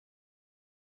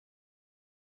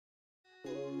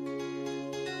Hello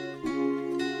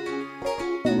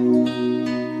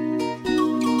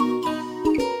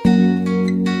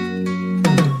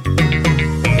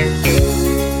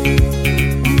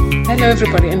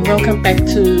everybody and welcome back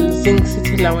to Zing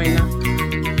City Lawena.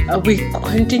 We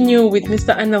continue with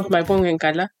Mr. Arnold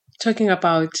Maibongengala talking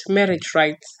about marriage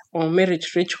rites or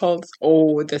marriage rituals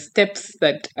or the steps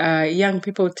that young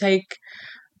people take,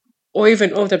 or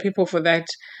even older people for that,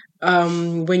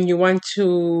 when you want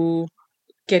to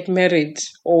get married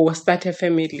or start a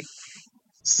family.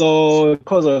 So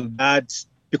because of that,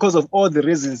 because of all the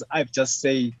reasons I've just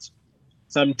said,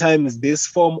 sometimes this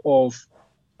form of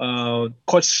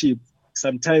courtship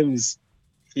sometimes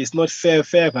is not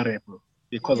favorable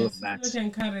because of that. It's not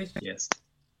encouraged. Yes.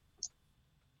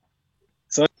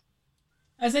 So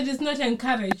I said it's not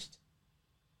encouraged.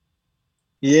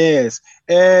 Yes,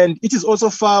 and it is also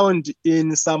found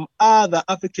in some other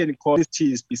African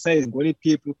communities besides Ngoni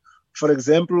people. For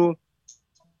example,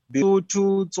 the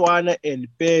Hutu, Tswana, and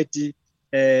Pedi,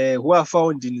 who are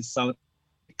found in South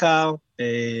Africa,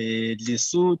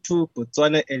 Lesotho,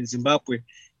 Botswana, and Zimbabwe.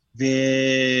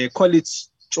 They call it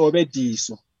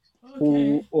Chobediso,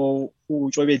 or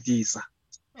Chobedisa.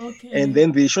 Okay. And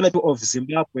then the Shona people of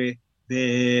Zimbabwe,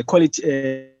 they call it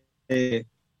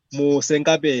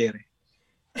Musengabere.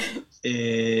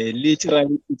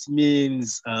 Literally, it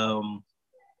means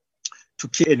to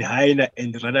kill a hyena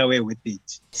and run away with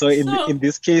it. So in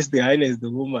this case, the hyena is the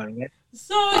woman, right?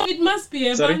 So it must be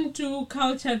a Bantu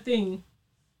culture thing.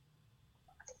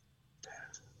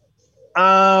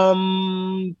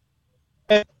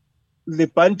 The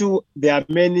Bantu, there are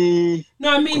many. No,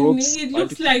 I mean groups. It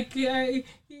looks like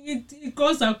it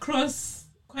goes across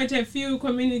quite a few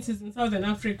communities in Southern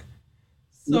Africa.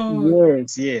 So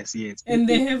yes. And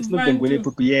they have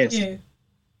Bantu. Yes. Yeah.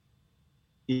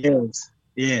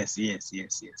 Yes.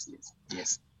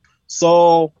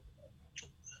 So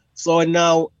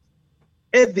now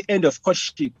at the end of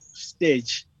courtship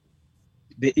stage,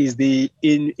 there is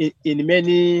in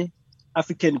many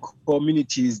African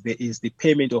communities there is the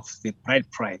payment of the bride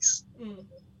price.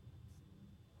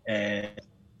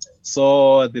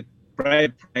 So the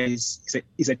bride price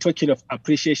is a token of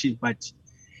appreciation. But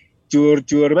do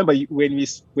you remember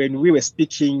when we were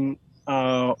speaking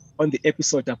on the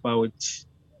episode about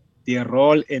the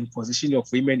role and position of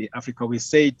women in Africa? We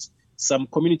said some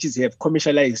communities have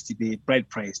commercialized the bride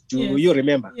price. Do you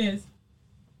remember?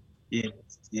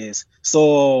 Yes.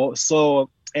 So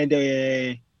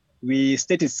and we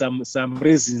stated some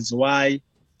reasons why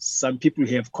some people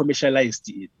have commercialized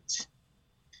it.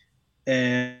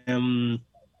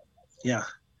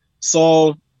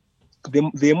 So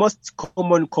the most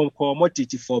common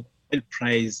commodity for bride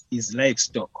price is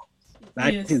livestock.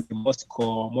 That is the most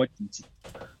commodity.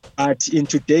 But in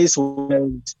today's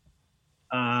world,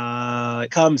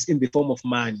 it comes in the form of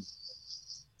money.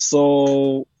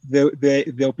 So they'll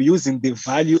be using the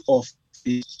value of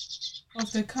the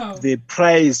cow, the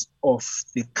price of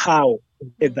the cow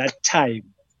at that time.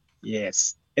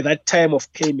 Yes, at that time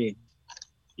of payment.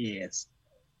 Yes.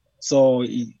 So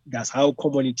that's how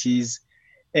common it is.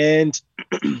 And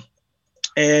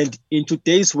and in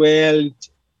today's world,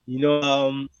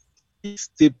 if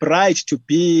the bride to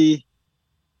be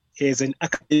has an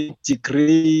academic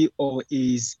degree or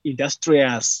is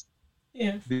industrious,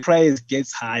 the price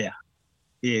gets higher.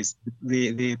 Yes,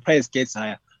 the price gets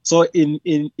higher. So in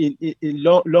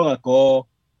long ago,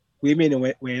 women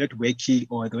were not working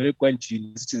or they were not going to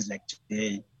universities like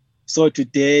today. So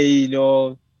today,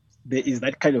 there is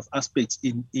that kind of aspect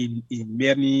in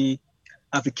many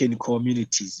African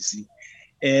communities, you see.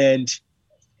 And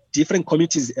different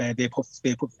communities, they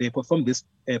perform this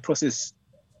process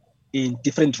in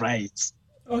different rites.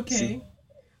 Okay.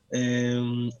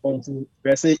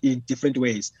 Say in different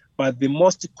ways. But the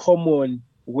most common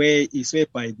way is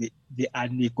whereby there are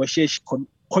negotiation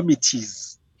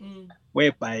committees,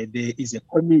 whereby there is a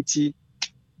committee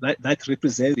that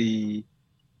represents the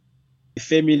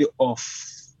family of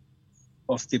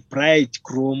the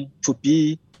bridegroom to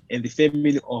be and the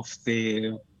family of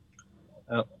the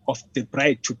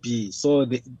bride to be. So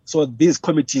these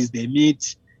committees, they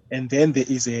meet, and then there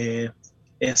is a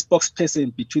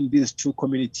spokesperson between these two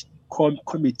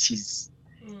committees,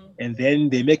 and then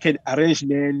they make an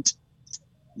arrangement.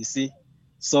 You see,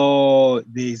 so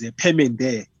there is a payment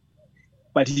there,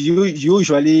 but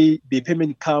usually the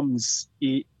payment comes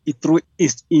through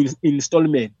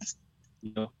installments.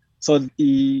 So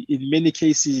in many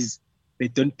cases they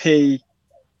don't pay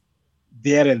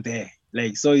there and there.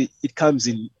 Like, so it comes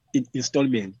in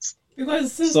installments.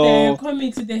 Because since they're a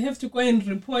committee, they have to go and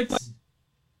report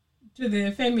to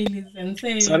the families and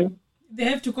say. Sorry? they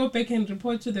have to go back and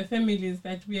report to the families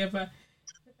that we have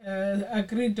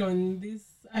agreed on this.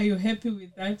 Are you happy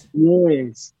with that?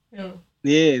 Yes. Yeah.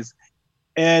 Yes.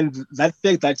 And that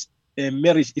fact that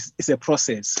marriage is a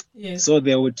process. Yes. So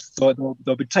they'll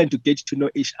be trying to get to know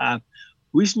each other,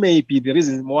 which may be the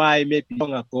reason why maybe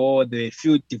long ago there were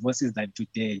few divorces than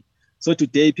today. So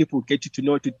today people get to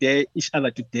know each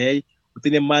other today.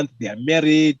 Within a month they are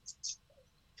married.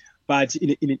 But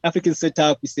in an African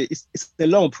setup, it's a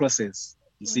long process.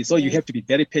 You see, so you have to be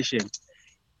very patient,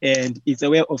 and it's a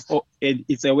way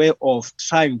of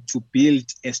trying to build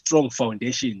a strong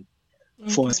foundation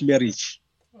for this marriage.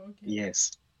 Okay.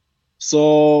 Yes.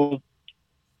 So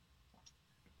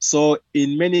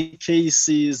in many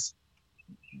cases,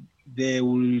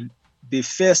 the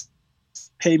first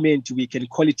payment, we can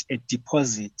call it a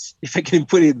deposit, if I can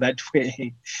put it that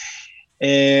way,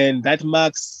 and that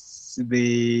marks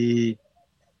the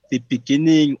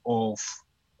beginning of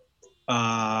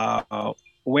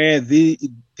where the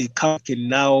couple can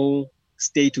now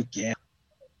stay together.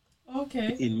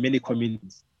 Okay. In many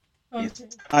communities. Okay.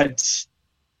 Yes. But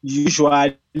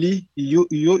usually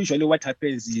what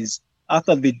happens is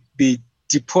after the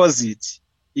deposit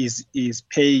is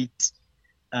paid,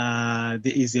 there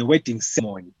is a wedding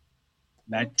ceremony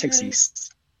that takes place.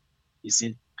 You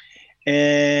see,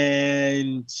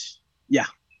 and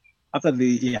after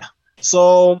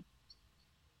so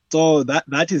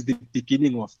that is the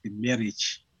beginning of the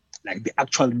marriage, like the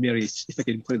actual marriage, if I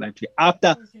can put it that way.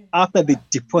 After the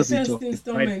deposit of the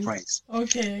bride price.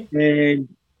 Okay. And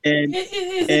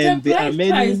is it a bride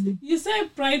price? You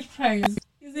said bride price.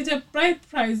 Is it a bride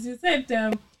price? You said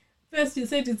first you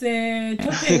said it's a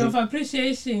token of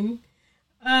appreciation.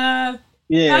 Yes.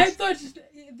 I thought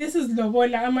this is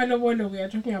lobola, lobola we are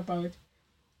talking about.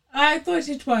 I thought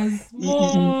it was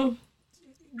more.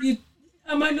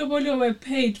 Amalobolo were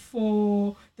paid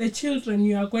for the children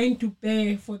you are going to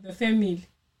bear for the family.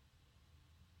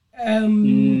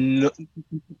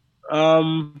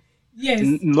 Yes.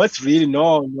 Not really.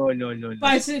 No.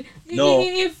 But no.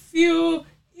 If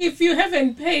you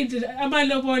haven't paid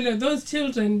amalobolo, those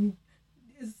children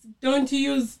don't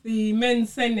use the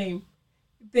men's surname.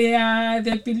 They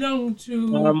belong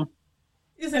to.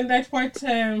 Isn't that what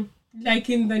like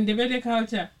in the Ndebele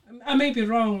culture? I may be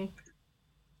wrong.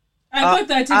 I thought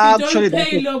that if you don't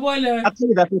pay lobola...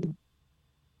 Actually,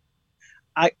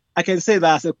 I can say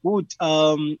that's a good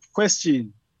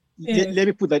question. Yes. Let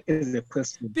me put that as a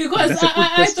question. Because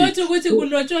I thought ukuthi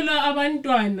kulotsholwa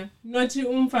abantwana, not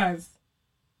umfazi.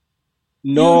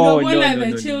 No. You lobola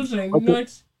the children, okay.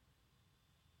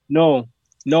 Not...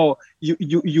 No.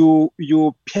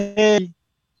 You pay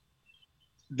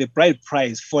the bride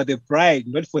price for the bride,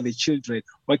 not for the children.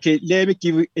 Okay, let me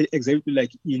give you an example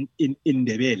like in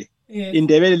Ndebele. Yes. In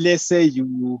Ndebele, let's say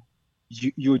you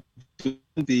don't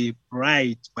want the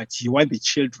bride, but you want the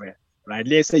children, right?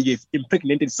 Let's say you've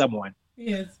impregnated someone.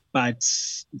 Yes. But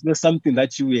it's not something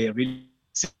that you were really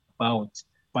about.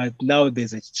 But now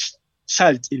there's a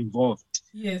child involved.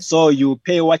 Yes. So you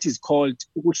pay what is called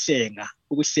ukushenga.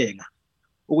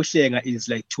 Ukushenga is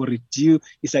like to reduce,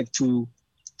 it's like to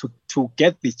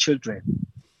get the children.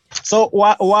 So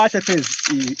what happens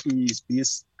is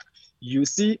this: you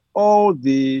see all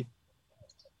the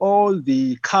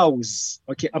cows.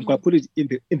 Okay, I'm gonna put it in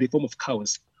the form of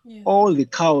cows. Yes. All the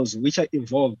cows which are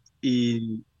involved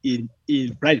in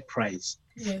bride price.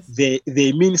 Yes.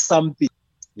 They mean something.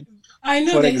 I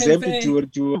know. For example, do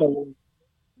you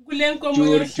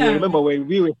remember when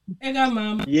we were?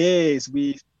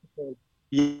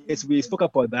 Yes, we spoke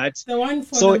about that. The one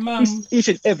for the mom. Each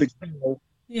and every cow.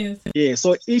 Yes. Yeah.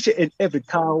 So each and every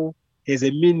cow has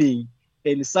a meaning,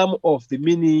 and some of the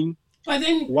meaning. But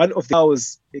then one of the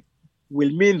cows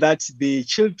will mean that the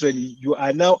children you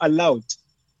are now allowed.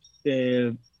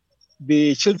 The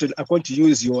children are going to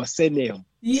use your surname.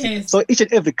 Yes. So each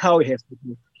and every cow has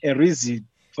a reason.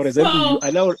 For example, you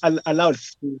are now allowed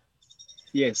to.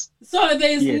 Yes. So there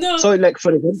is no. So like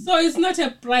for example. So it's not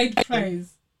a bride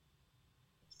price.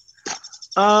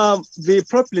 The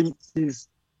problem is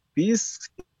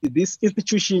this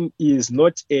institution is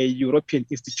not a European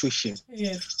institution.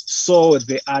 Yes. So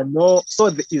there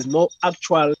is no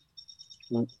actual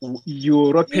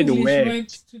European word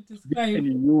to describe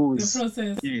the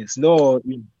process. Yes. No.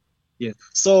 Yes.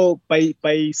 So by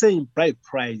saying bride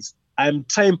price, I'm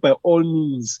trying by all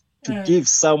means to give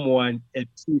someone a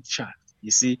picture. You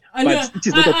see, but it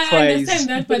is not a price. I understand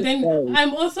that, but then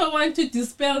I'm also want to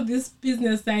dispel this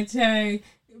business that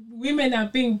women are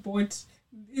being bought.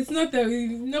 It's not that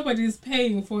nobody is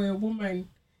paying for a woman.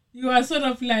 You are sort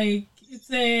of like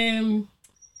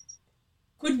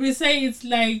could we say it's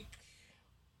like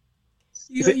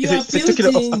You are it's a token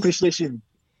of building. appreciation.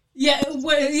 Yeah,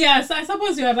 well, yes, I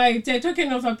suppose you're right. Talking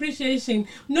of appreciation,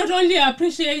 not only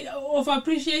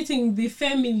appreciating the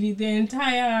family, the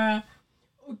entire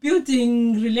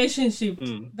building relationship.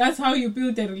 That's how you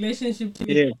build a relationship with.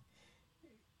 Yeah.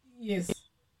 Yes.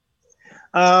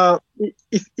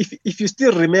 If you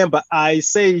still remember, I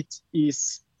said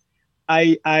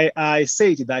I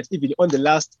said that even on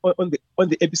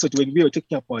the episode when we were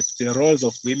talking about the roles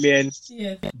of women,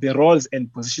 Yes. the roles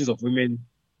and positions of women,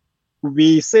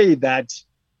 we say that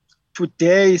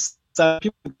today some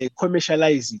people they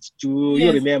commercialize it. Do you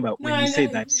Yes. remember when we say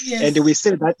that? Yes. And we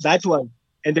say that one,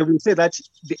 and then we say that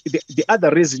the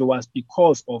other reason was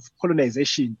because of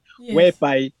colonization, Yes.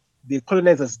 whereby the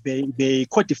colonizers they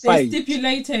codified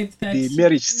stipulated that the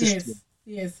marriage system.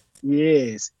 Yes.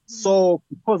 So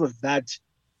because of that,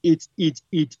 it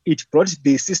brought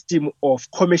the system of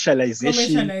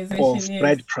commercialization of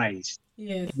bride price.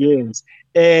 Yes.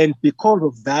 And because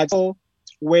of that, so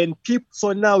when people,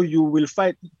 so now you will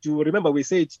find, you remember we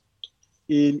said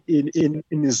in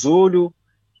Zulu,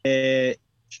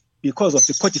 because of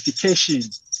the codification,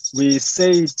 we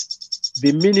said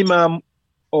the minimum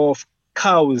of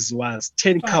cows was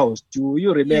 10 cows. Do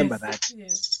you remember that?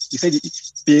 Yes. You said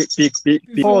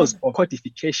because of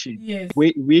codification,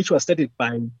 which was started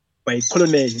by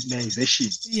colonization.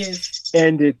 Yes.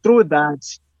 And through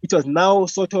that, it was now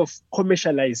sort of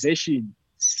commercialization.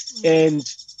 And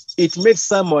it made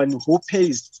someone who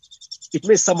pays 10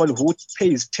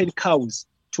 cows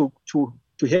to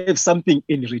have something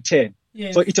in return.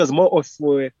 Yes. So it was more of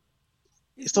so it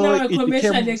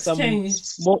became exchange.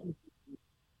 More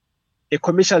a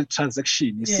commercial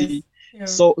transaction, you see. Yeah.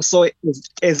 So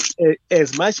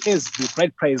as much as the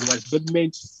bride price was not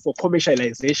meant for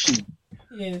commercialization,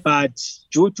 but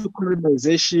due to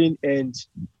colonization and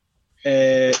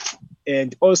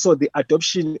also the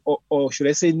adoption or should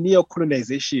I say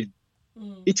neo-colonization,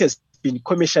 it has been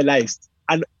commercialized,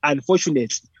 and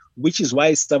unfortunately, which is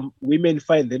why some women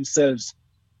find themselves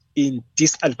in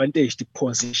disadvantaged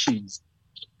positions.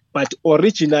 But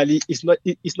originally, it's not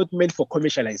meant for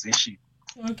commercialization.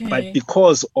 Okay. But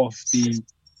because of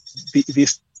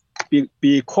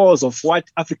because of what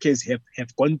Africans have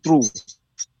gone through,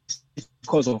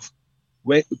 because of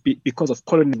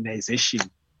colonization,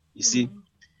 you see,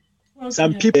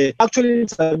 some people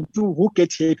who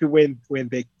get happy when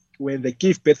they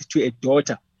give birth to a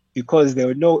daughter because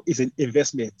they know it's an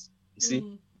investment. You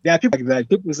see, there are people like that.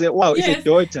 People say, "Wow, it's a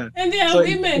daughter," and there are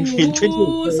women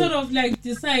who sort of like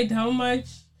decide how much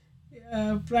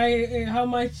how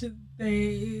much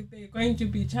they're going to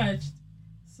be charged.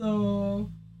 So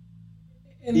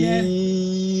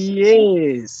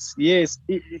yes,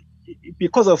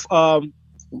 because of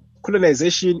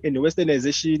colonization and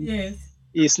westernization,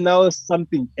 is now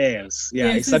something else.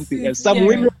 Yeah, it's something else. Some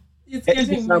women,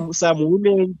 some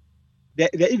women, there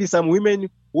are even some women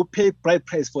who pay bride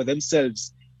price for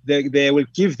themselves. They will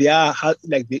give their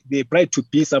the bride to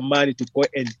be some money to go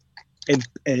and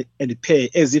pay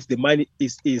as if the money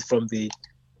is from the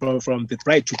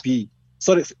bride to be.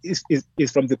 So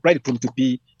it's from the bridegroom to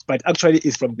be, but actually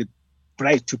it's from the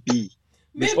bride to be.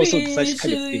 There's also such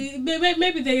kind of thing.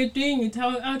 Maybe they're doing it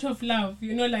out of love,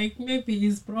 like maybe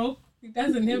he's broke, he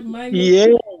doesn't have money.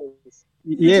 Yes.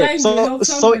 He's trying to help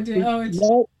somebody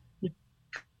out.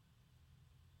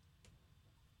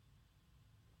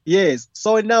 Yes.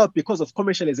 So now, because of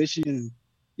commercialization,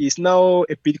 is now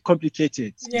a bit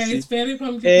complicated. Yeah, it's very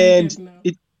complicated and now.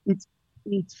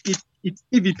 It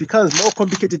even becomes more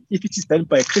complicated if it is done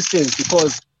by Christians,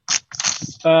 because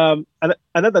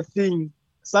another thing,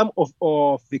 some of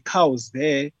the cows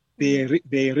there,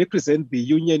 they represent the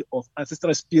union of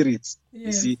ancestral spirits.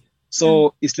 You see,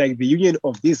 so it's like the union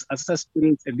of these ancestral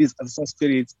spirits and these ancestral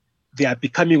spirits, they are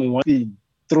becoming one thing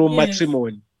through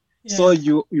matrimony. Yeah. So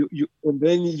you and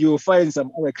then you find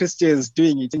some other Christians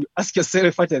doing it, and you ask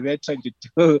yourself what are they trying to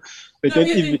do?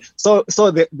 So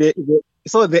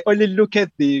they only look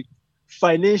at the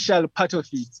financial part of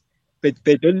it, but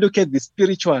they don't look at the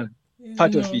spiritual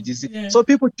part of it. You see, so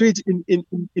people do it in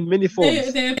many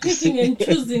forms. They're picking and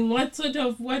choosing what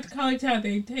culture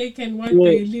they take and what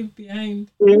they leave behind.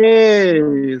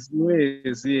 Yes.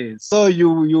 So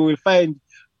you will find,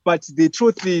 but the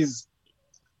truth is,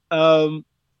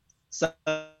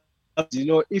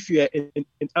 if you are an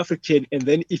African, and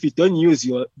then if you don't use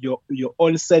your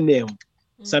own surname,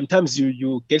 sometimes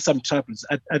you get some troubles.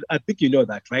 I think you know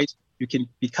that, right? You can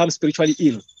become spiritually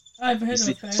ill. I've heard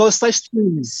of that. So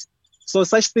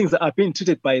such things are being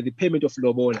treated by the payment of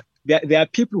lobola. There are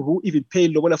people who even pay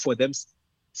lobola for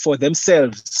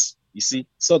themselves, you see,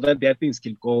 so that their things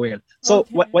can go well. So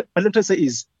what I'm trying to say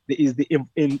is, there is the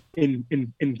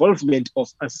involvement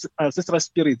of ancestral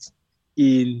spirits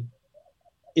in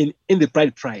the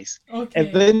bride price. Okay.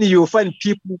 And then you find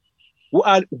people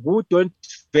who don't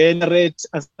venerate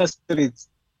ancestral spirits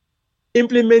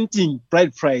implementing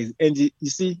bride price, and you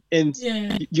see, and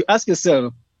you ask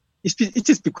yourself, it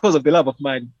is because of the love of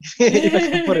money, if I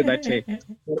can put it that way.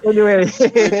 But anyway,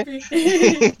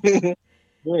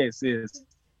 yes.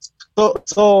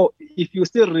 So if you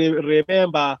still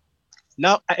remember,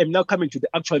 now I am now coming to the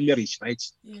actual marriage, right?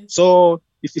 Yes. So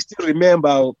if you still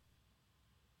remember,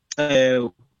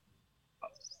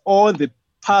 on the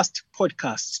past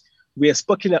podcasts, we have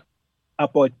spoken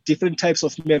about different types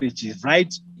of marriages,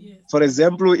 right? Yes. For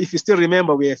example, if you still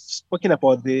remember, we have spoken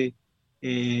about the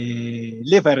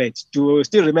leverage. Do you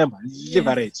still remember?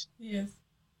 Leverage. Yes.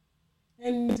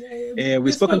 And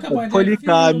we spoke about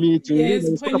polygamy. Yes,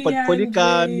 we spoke about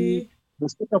polygamy. We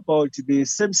spoke about the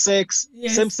same sex.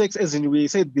 Yes. Same sex, as in we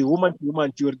said the woman to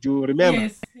woman. Do you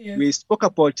remember? Yes. We spoke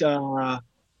about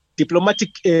diplomatic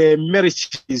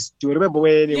marriages. Do you remember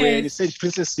when you said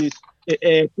princess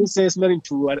marrying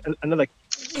to another?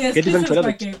 Yes, getting them to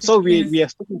another. So we are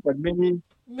speaking about many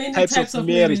types of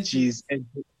marriages, and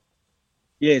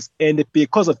and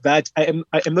because of that, I am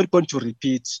not going to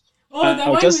repeat.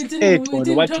 I'll just add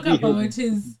on what talk we about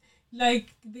is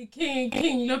like the king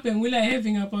Lopengula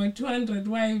having about 200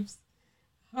 wives.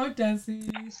 How does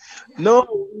he? No,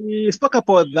 we spoke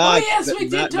about that. Oh yes, we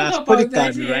did talk about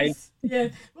that. Yes. Right? Yeah.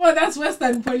 Oh, that's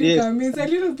Western polygamy. Yes. It's a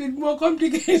little bit more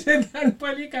complicated than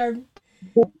polygamy.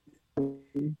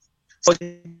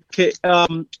 Okay.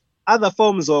 Other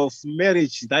forms of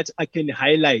marriage that I can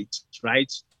highlight,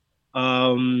 right?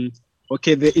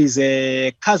 Okay, there is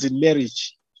a cousin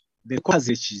marriage. The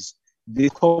cousins, they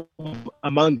come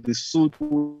among the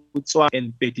Sotho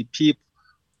and Pedi people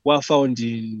who are found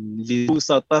in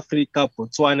South Africa,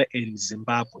 Botswana, and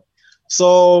Zimbabwe.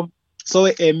 So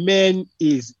a man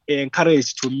is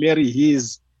encouraged to marry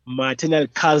his maternal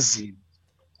cousin.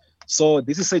 So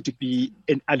this is said to be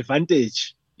an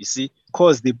advantage, you see,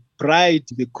 because the bride,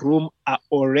 the groom are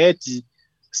already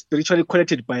spiritually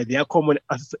connected by their common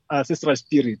ancestral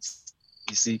spirits,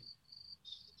 you see.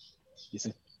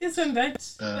 Isn't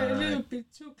that a little bit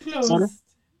too close? Sorry?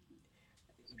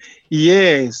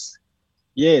 Yes.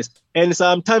 And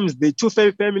sometimes the two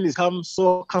families come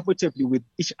so comfortably with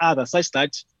each other such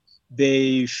that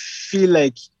they feel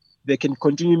like they can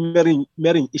continue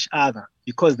marrying each other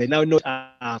because they now know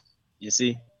you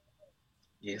see.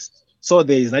 Yes. So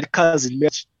there is that cousin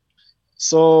marriage.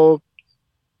 So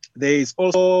there is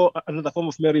also another form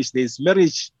of marriage. There is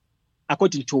marriage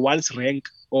according to one's rank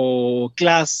or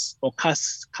class or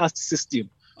caste system.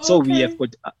 Okay. So we have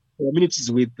got communities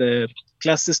with the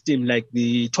class system like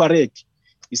the Tuareg.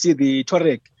 You see the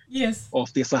Tuareg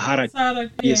of the Sahara.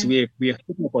 Yes, we have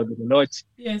spoken about it a lot.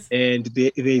 Yes. And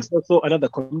there is also another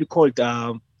community called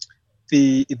the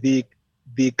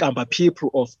Kamba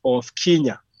people of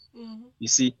Kenya. Mm-hmm. You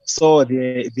see, so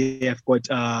they have got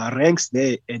ranks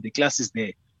there and the classes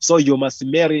there. So you must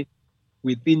marry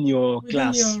within your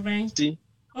class. Your rank. See?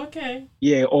 Okay.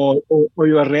 Yeah, or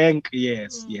your rank.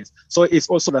 Yes. So it's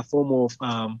also the form of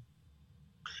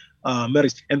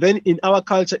marriage. And then in our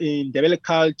culture, in developed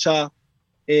culture,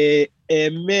 a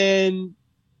man,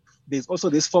 there's also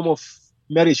this form of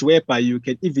marriage whereby you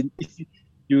can even, if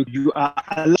you are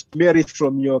allowed to marry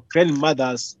from your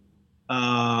grandmother's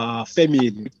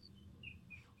family.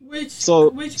 Which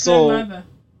grandmother?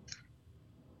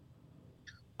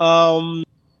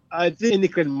 I think any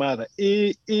grandmother,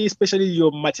 especially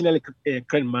your maternal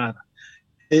grandmother.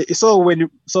 So when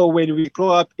we grow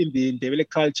up in the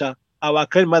developed culture, our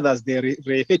grandmothers, they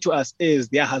refer to us as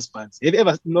their husbands. Have you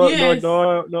ever noticed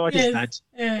that?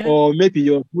 Or maybe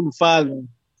your grandfather,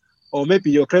 or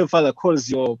maybe your grandfather calls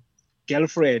your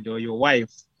girlfriend or your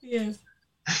wife. Yes.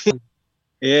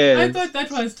 Yes. I thought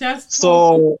that was just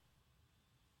talk. So,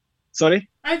 sorry?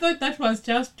 I thought that was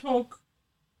just talk.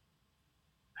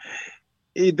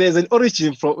 There's an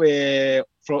origin from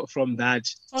that.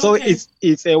 Okay. So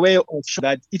it's a way of showing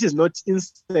that it is not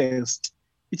incest.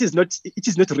 It is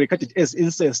not regarded as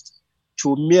incest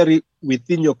to marry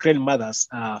within your grandmother's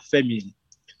family.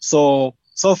 So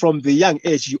from the young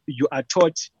age, you are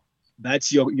taught that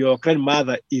your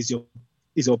grandmother is your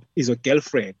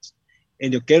girlfriend,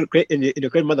 and your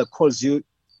grandmother calls you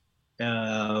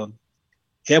her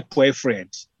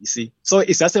boyfriend. You see, so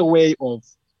it's just a way of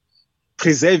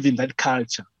preserving that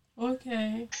culture.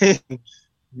 Okay.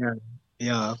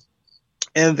 Yeah.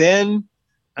 And then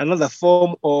another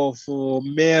form of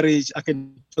marriage I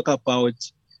can talk about.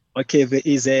 Okay, there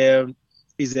is a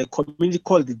community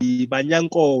called the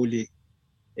Banyankole.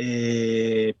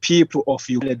 people of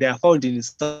Uganda. They are found in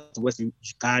southwest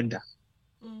Uganda.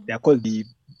 They are called the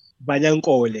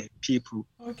Banyankole people.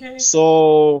 Okay.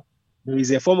 So there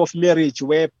is a form of marriage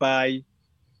whereby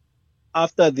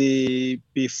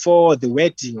before the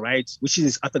wedding, right, which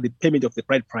is after the payment of the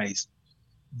bride price,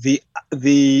 the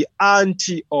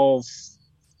auntie of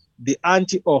the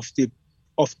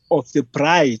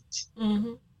bride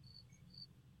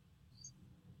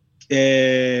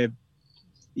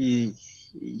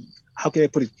how can I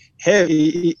put it?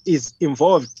 Is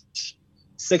involved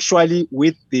sexually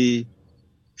with the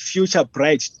future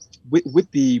bride,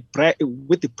 with the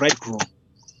bridegroom.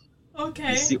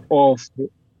 Okay. You see,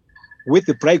 with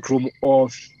the bridegroom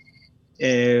of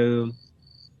her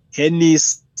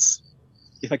niece,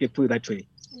 if I can put it that way.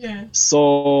 Yeah.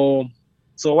 So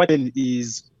what then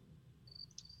is,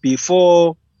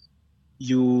 before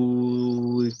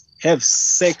you have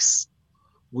sex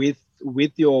with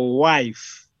your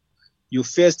wife, you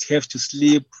first have to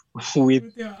sleep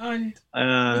with your aunt.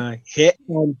 Her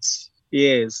aunt.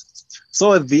 Yes.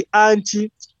 So the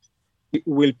auntie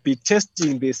will be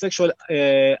testing the sexual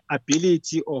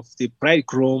ability of the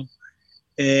bridegroom,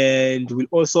 and will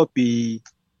also be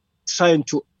trying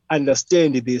to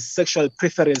understand the sexual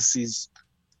preferences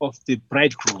of the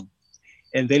bridegroom.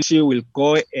 And then she will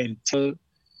go and tell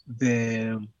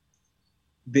her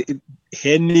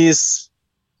niece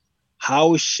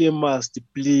how she must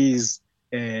please,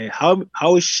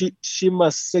 how she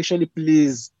must sexually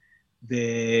please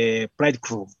the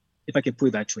bridegroom, if I can put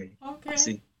it that way. Okay.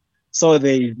 See, so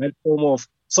there is that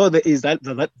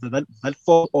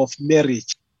form of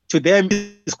marriage. To them,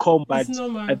 it's common, but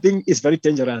I think it's very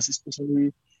dangerous,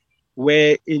 especially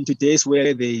where in today's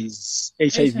where there is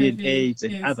HIV and AIDS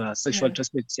and other sexual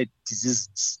transmitted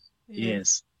diseases.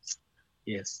 Yes.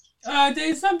 There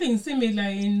is something similar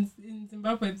in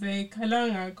Zimbabwe, the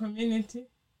Kalanga community.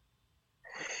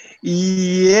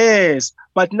 Yes,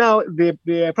 but now the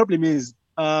problem is,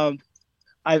 I've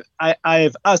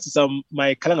asked some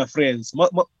my Kalanga friends.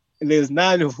 There's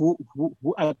none who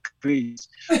agree,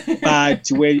 but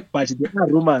there are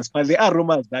rumors. But there are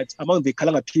rumors that among the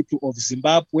Kalanga people of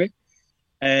Zimbabwe.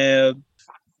 And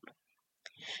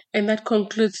that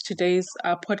concludes today's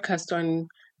podcast on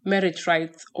marriage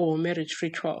rites or marriage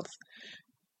rituals.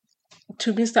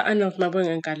 To Mr. Arnold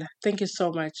Mabongangala, thank you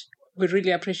so much. We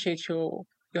really appreciate your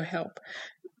help.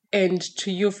 And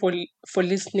to you for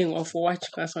listening or for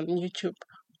watching us on YouTube.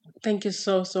 Thank you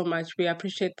so much. We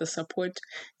appreciate the support.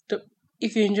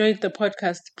 If you enjoyed the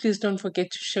podcast, please don't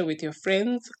forget to share with your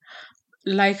friends.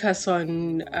 Like us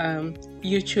on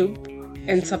YouTube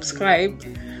and subscribe.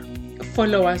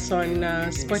 Follow us on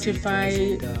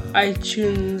Spotify,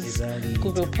 iTunes,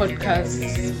 Google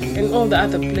Podcasts, and all the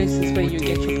other places where you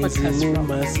get your podcasts from.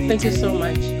 Thank you so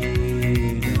much.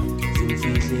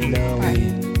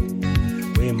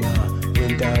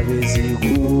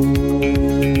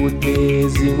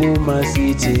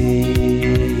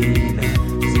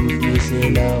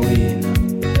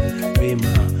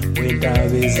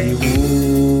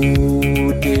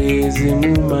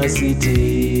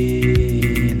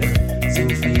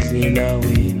 Zingifihlela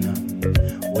wena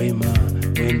wema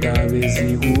wendaba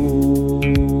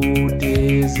ezikude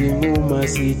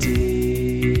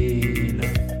zingumasithela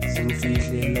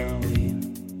zingifihlela